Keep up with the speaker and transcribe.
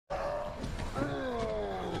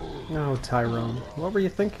No, Tyrone. What were you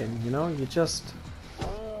thinking? You know, you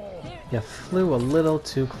flew a little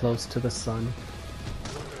too close to the sun.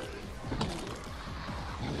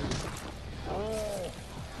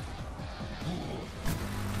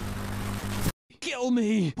 Kill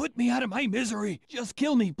me! Put me out of my misery! Just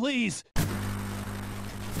kill me, please!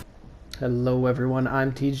 Hello everyone,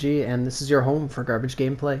 I'm TG, and this is your home for garbage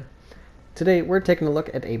gameplay. Today, we're taking a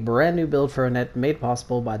look at a brand new build for Annette made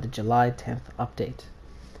possible by the July 10th update.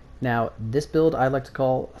 Now, this build I like to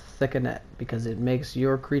call Thicc Annette because it makes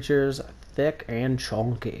your creatures thick and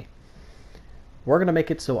chunky. We're going to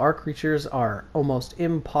make it so our creatures are almost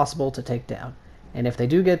impossible to take down, and if they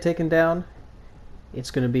do get taken down,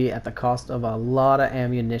 it's going to be at the cost of a lot of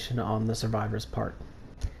ammunition on the survivor's part.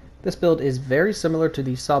 This build is very similar to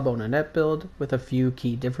the Sawbone Annette build with a few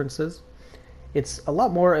key differences. It's a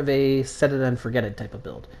lot more of a set it and forget it type of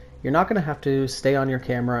build. You're not going to have to stay on your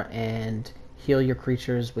camera and heal your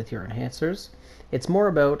creatures with your enhancers. It's more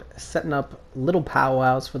about setting up little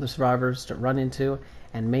powwows for the survivors to run into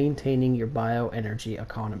and maintaining your bioenergy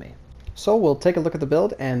economy. So we'll take a look at the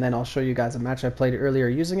build and then I'll show you guys a match I played earlier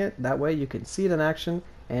using it. That way you can see it in action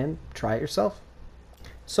and try it yourself.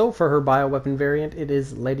 So for her bioweapon variant, it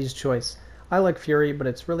is Lady's Choice. I like Fury, but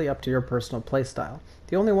it's really up to your personal playstyle.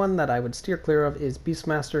 The only one that I would steer clear of is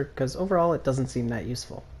Beastmaster, because overall it doesn't seem that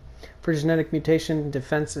useful. For genetic mutation,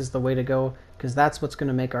 defense is the way to go, because that's what's going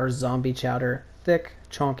to make our zombie chowder thick,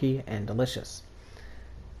 chonky, and delicious.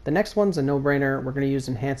 The next one's a no-brainer. We're going to use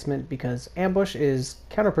enhancement because ambush is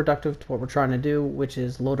counterproductive to what we're trying to do, which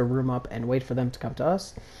is load a room up and wait for them to come to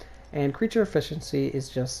us, and creature efficiency is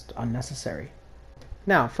just unnecessary.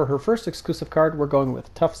 Now, for her first exclusive card, we're going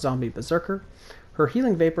with Tough Zombie Berserker. Her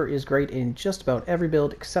Healing Vapor is great in just about every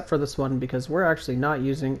build except for this one because we're actually not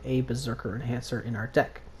using a Berserker Enhancer in our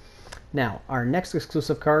deck. Now, our next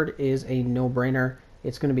exclusive card is a no-brainer.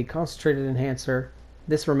 It's going to be Concentrated Enhancer.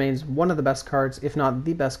 This remains one of the best cards, if not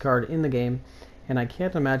the best card in the game, and I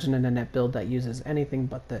can't imagine an Annette build that uses anything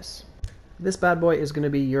but this. This bad boy is going to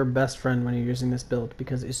be your best friend when you're using this build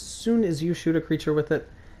because as soon as you shoot a creature with it,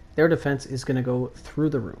 their defense is going to go through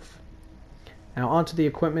the roof. Now onto the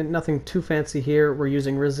equipment, nothing too fancy here. We're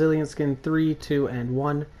using Resilience Skin 3, 2, and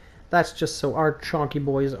 1. That's just so our chonky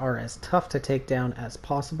boys are as tough to take down as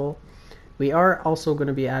possible. We are also going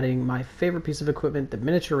to be adding my favorite piece of equipment, the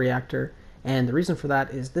Miniature Reactor, and the reason for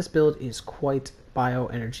that is this build is quite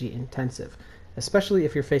bioenergy intensive, especially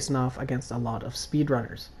if you're facing off against a lot of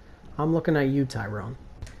speedrunners. I'm looking at you, Tyrone.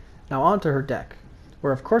 Now onto her deck.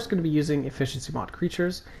 We're of course going to be using efficiency mod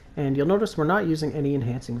creatures, and you'll notice we're not using any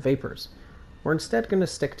enhancing vapors. We're instead going to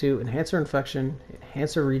stick to Enhancer Infection,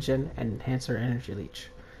 Enhancer Regen, and Enhancer Energy Leech.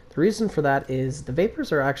 The reason for that is the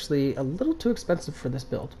vapors are actually a little too expensive for this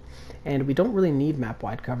build, and we don't really need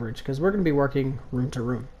map-wide coverage because we're going to be working room to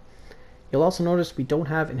room. You'll also notice we don't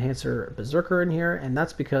have Enhancer Berserker in here, and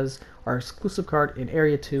that's because our exclusive card in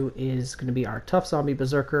Area 2 is going to be our Tough Zombie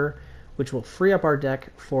Berserker, which will free up our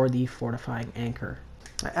deck for the Fortifying Anchor.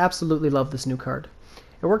 I absolutely love this new card.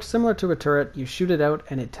 It works similar to a turret. You shoot it out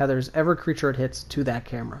and it tethers every creature it hits to that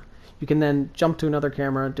camera. You can then jump to another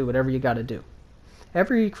camera, do whatever you gotta do.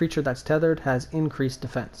 Every creature that's tethered has increased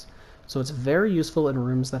defense, so it's very useful in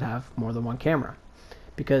rooms that have more than one camera,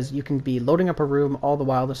 because you can be loading up a room all the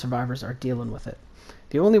while the survivors are dealing with it.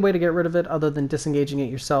 The only way to get rid of it other than disengaging it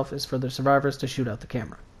yourself is for the survivors to shoot out the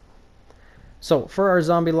camera. So for our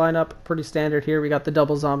zombie lineup, pretty standard here. We got the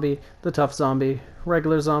double zombie, the tough zombie,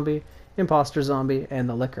 regular zombie, imposter zombie, and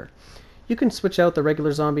the licker. You can switch out the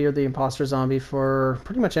regular zombie or the imposter zombie for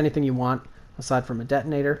pretty much anything you want, aside from a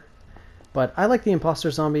detonator. But I like the imposter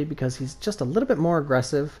zombie because he's just a little bit more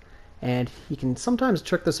aggressive, and he can sometimes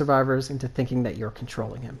trick the survivors into thinking that you're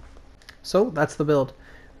controlling him. So that's the build.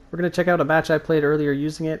 We're going to check out a match I played earlier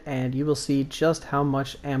using it, and you will see just how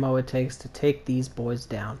much ammo it takes to take these boys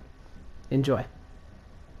down. Enjoy.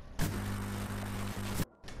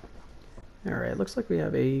 Alright, looks like we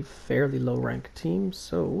have a fairly low rank team,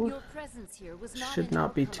 so should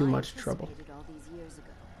not be too much trouble.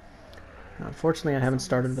 Unfortunately, I haven't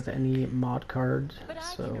started with any mod card,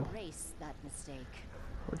 so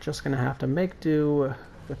we're just going to have to make do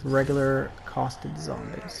with regular costed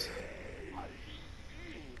zombies.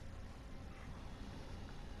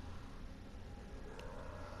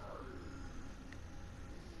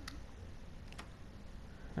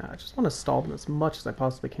 I just want to stall them as much as I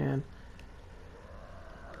possibly can,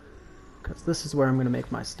 because this is where I'm going to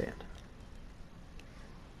make my stand.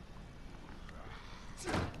 So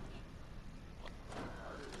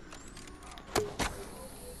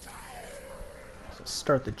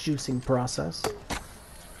start the juicing process.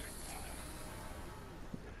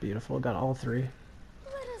 Beautiful, got all three.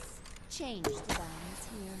 Let us change the balance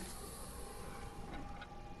here.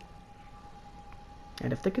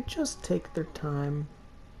 And if they could just take their time.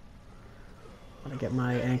 I'm gonna get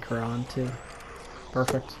my anchor on too.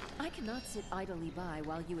 Perfect. I cannot sit idly by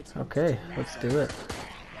while you attempt Okay, to let's do it.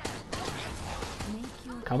 make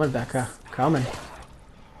your Coming, Becca. Coming.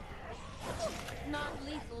 not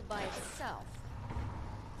lethal by itself.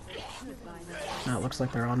 Goodbye, Oh, it looks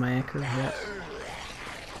like they're on my anchor. Yeah.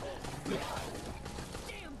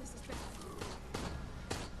 damn, this is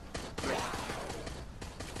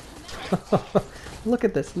bad. Look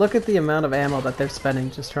at this. Look at the amount of ammo that they're spending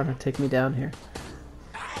just trying to take me down here.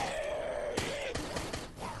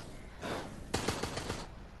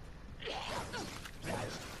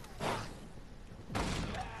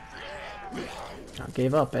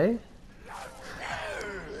 Gave up, eh?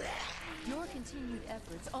 Your continued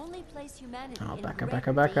efforts only place humanity Oh, in Becca, greater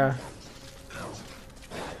Becca, Becca. danger.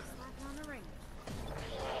 Slap on the ring.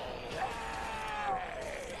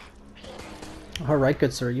 Alright,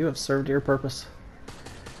 good sir. You have served your purpose.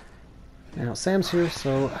 Now, Sam's here,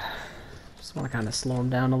 so just want to kind of slow him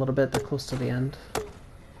down a little bit. They're close to the end.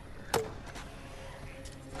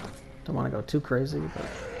 Don't want to go too crazy, but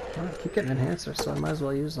well, I keep getting enhancers, so I might as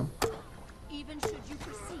well use them. Even should you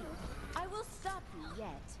proceed, I will stop you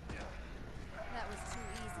yet. That was too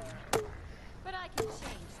easy. But I can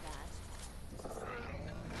change that.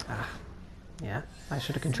 Ah, yeah. I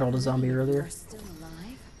should have controlled a zombie earlier. You're still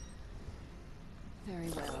alive? Very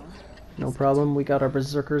well. No problem. We got our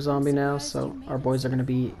berserker zombie now, so our boys are going to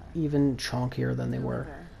be even chonkier than they were.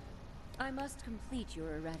 However, I must complete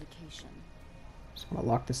your eradication. Just want to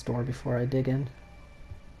lock this door before I dig in.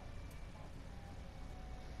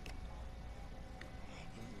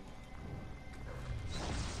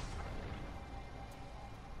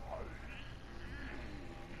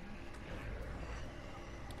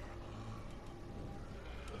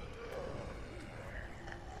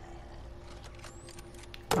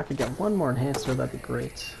 If I could get one more enhancer, that'd be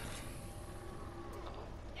great.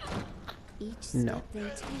 Each No. step they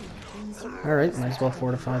take brings you Alright, might as well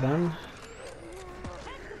fortify them.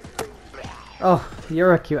 Oh,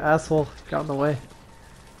 Yurik, you asshole. Got in the way.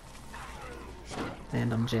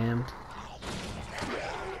 And I'm jammed.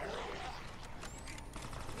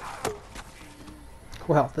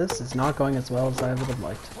 Well, this is not going as well as I would have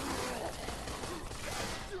liked.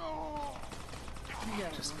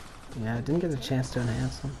 Just, yeah, I didn't get a chance to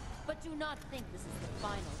enhance them. But do not think this is the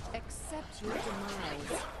final. Accept your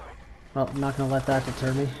demise. Well, I'm not going to let that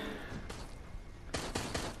deter me.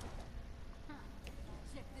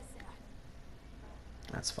 Check this out.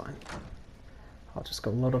 That's fine. I'll just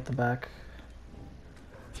go load up the back.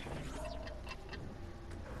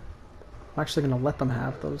 I'm actually going to let them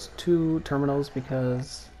have those 2 terminals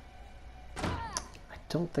because I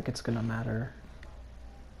don't think it's going to matter.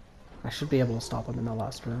 I should be able to stop them in the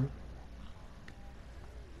last room.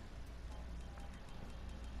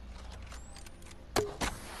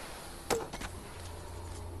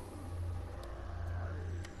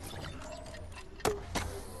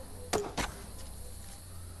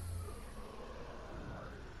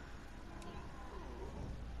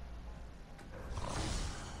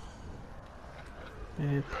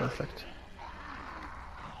 And perfect.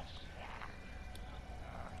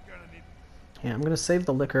 Yeah, I'm gonna save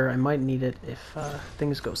the liquor. I might need it if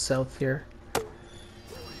things go south here.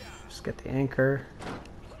 Just get the anchor.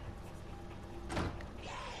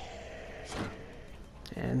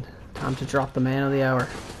 And time to drop the man of the hour.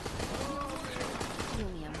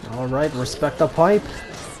 Alright, respect the pipe.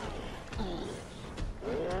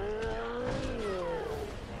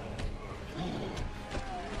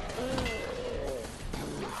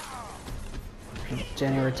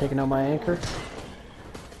 January taking out my anchor.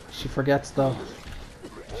 She forgets though.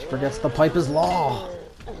 She forgets the pipe is law.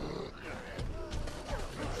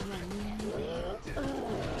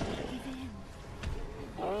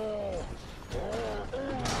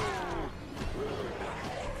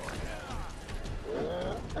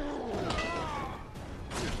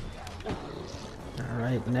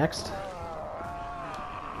 Alright, next.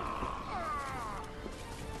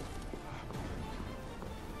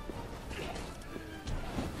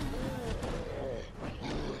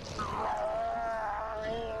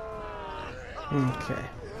 Okay,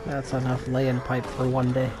 that's enough laying pipe for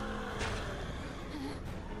one day.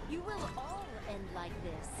 You will all end like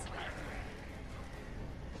this.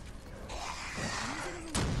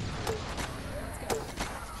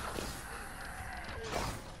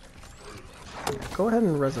 Yeah, go ahead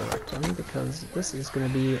and resurrect him because this is going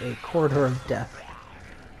to be a corridor of death.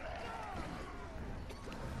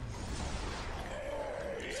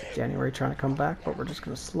 January trying to come back, but we're just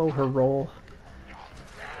going to slow her roll.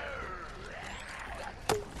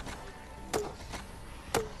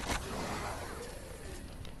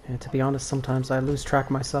 And to be honest, sometimes I lose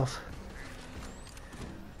track myself.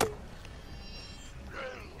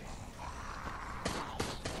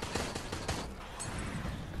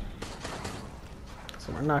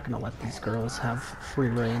 So we're not going to let these girls have free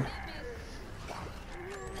reign.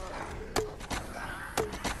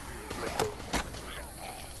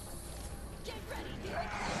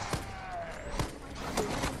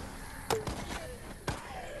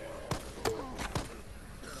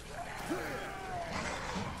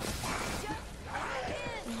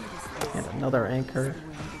 And another anchor.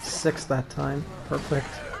 6 that time. Perfect.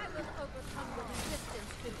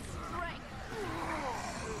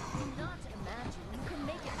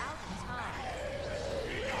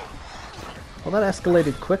 Well, that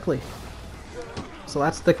escalated quickly. So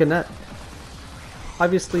that's Thicc and Annette.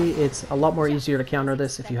 Obviously, it's a lot more easier to counter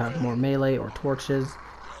this if you have more melee or torches,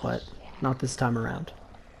 but not this time around.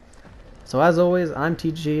 So as always, I'm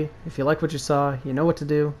TG. If you like what you saw, you know what to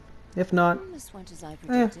do. If not,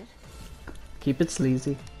 keep it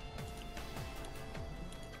sleazy.